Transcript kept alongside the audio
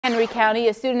Henry County,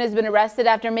 a student has been arrested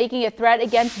after making a threat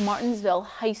against Martinsville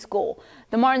High School.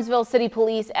 The Martinsville City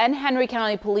Police and Henry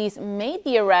County Police made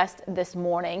the arrest this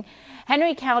morning.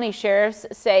 Henry County sheriffs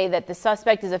say that the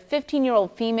suspect is a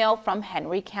 15-year-old female from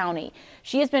Henry County.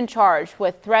 She has been charged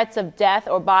with threats of death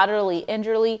or bodily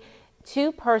injury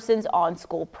to persons on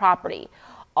school property.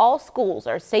 All schools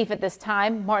are safe at this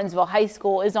time. Martinsville High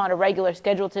School is on a regular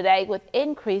schedule today with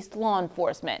increased law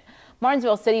enforcement.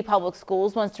 Martinsville City Public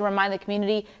Schools wants to remind the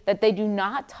community that they do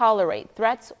not tolerate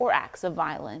threats or acts of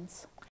violence.